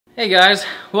Hey guys,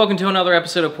 welcome to another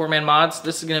episode of Poor Man Mods.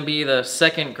 This is going to be the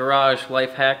second garage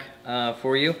life hack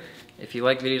for you. If you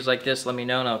like videos like this, let me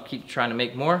know and I'll keep trying to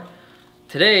make more.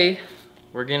 Today,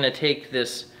 we're going to take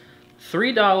this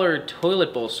 $3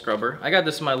 toilet bowl scrubber. I got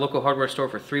this in my local hardware store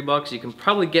for $3. You can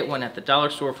probably get one at the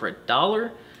dollar store for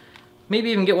 $1.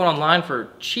 Maybe even get one online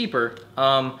for cheaper.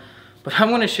 But I'm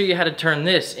going to show you how to turn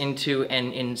this into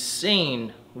an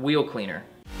insane wheel cleaner.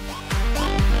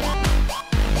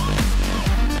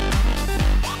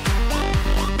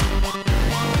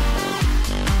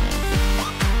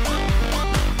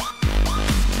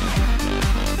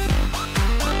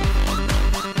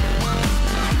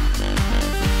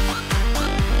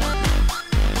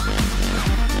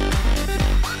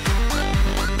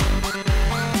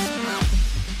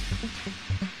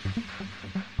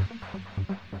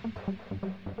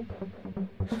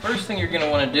 First thing you're going to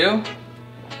want to do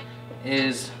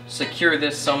is secure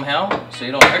this somehow so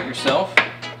you don't hurt yourself.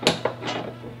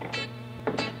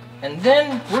 And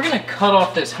then we're going to cut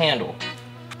off this handle,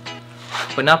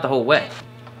 but not the whole way.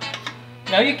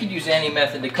 Now you could use any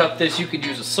method to cut this. You could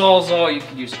use a sawzall, you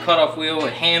could use a cutoff wheel, a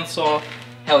handsaw.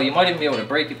 Hell, you might even be able to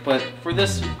break it, but for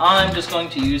this I'm just going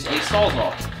to use a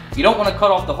sawzall. You don't want to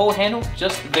cut off the whole handle,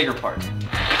 just the bigger part.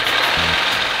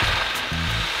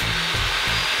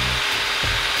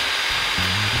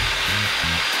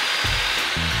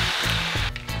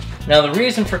 Now the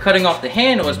reason for cutting off the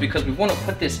handle is because we want to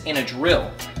put this in a drill.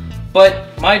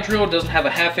 But my drill doesn't have a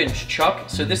 1/2-inch chuck,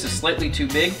 so this is slightly too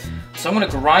big. So I'm going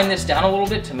to grind this down a little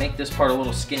bit to make this part a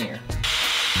little skinnier.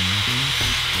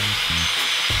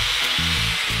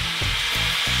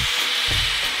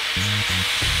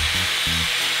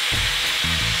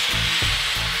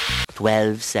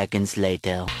 "12 seconds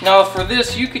later." Now for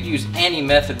this, you could use any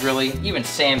method really, even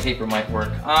sandpaper might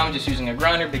work. I'm just using a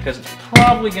grinder because it's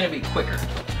probably going to be quicker.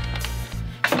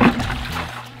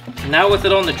 Now with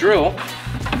it on the drill,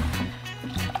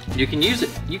 you can use it.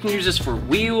 You can use this for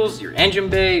wheels, your engine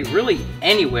bay, really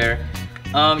anywhere.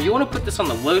 You want to put this on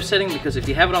the low setting because if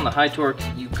you have it on the high torque,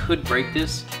 you could break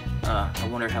this. I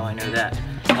wonder how I know that.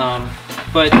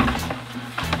 But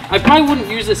I probably wouldn't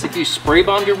use this if you spray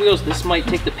bomb your wheels. This might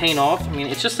take the paint off. I mean,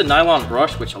 it's just a nylon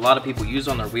brush, which a lot of people use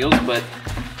on their wheels, but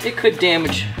it could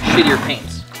damage shittier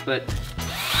paints. But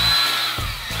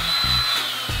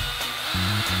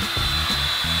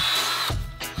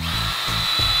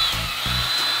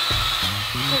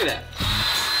look at that.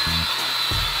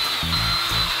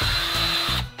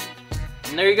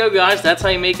 And there you go, guys. That's how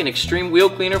you make an extreme wheel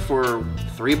cleaner for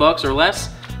 $3 or less.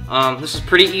 This is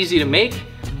pretty easy to make.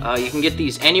 You can get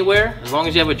these anywhere. As long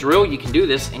as you have a drill, you can do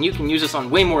this, and you can use this on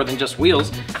way more than just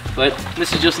wheels, but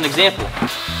this is just an example.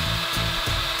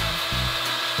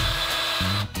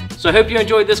 So I hope you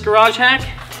enjoyed this garage hack.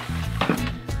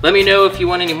 Let me know if you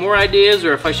want any more ideas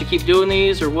or if I should keep doing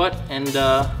these or what, and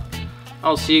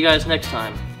I'll see you guys next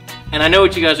time. And I know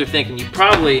what you guys are thinking. You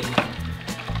probably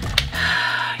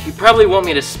want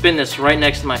me to spin this right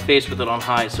next to my face with it on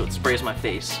high so it sprays my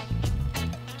face.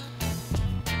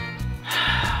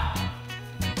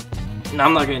 No,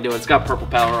 I'm not gonna do it. It's got purple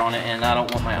powder on it and I don't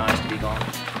want my eyes to be gone.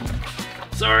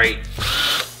 Sorry.